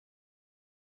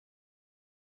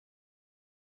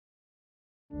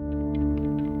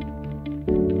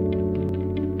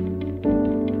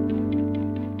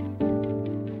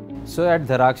So at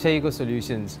Dharaksha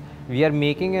Ecosolutions, we are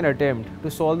making an attempt to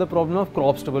solve the problem of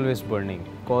crop stubble waste burning.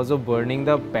 Cause of burning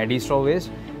the paddy straw waste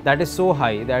that is so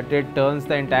high that it turns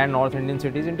the entire North Indian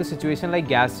cities into a situation like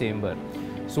gas chamber.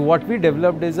 So what we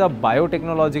developed is a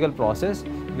biotechnological process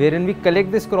wherein we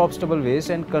collect this crop stubble waste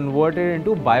and convert it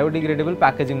into biodegradable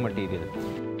packaging material.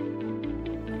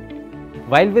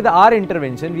 While with our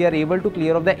intervention, we are able to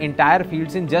clear off the entire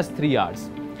fields in just 3 hours.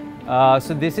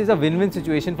 So this is a win-win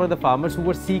situation for the farmers who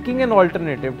were seeking an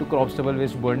alternative to crop stubble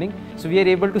waste burning. So we are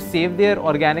able to save their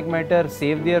organic matter,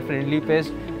 save their friendly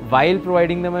pest, while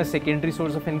providing them a secondary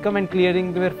source of income and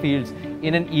clearing their fields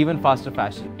in an even faster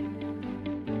fashion.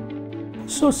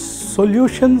 So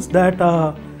solutions that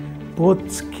are both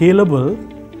scalable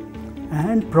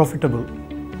and profitable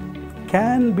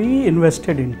can be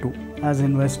invested into as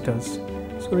investors.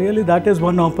 So really that is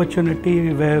one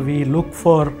opportunity where we look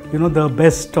for, the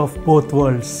best of both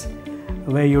worlds,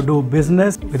 where you do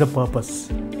business with a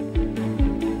purpose.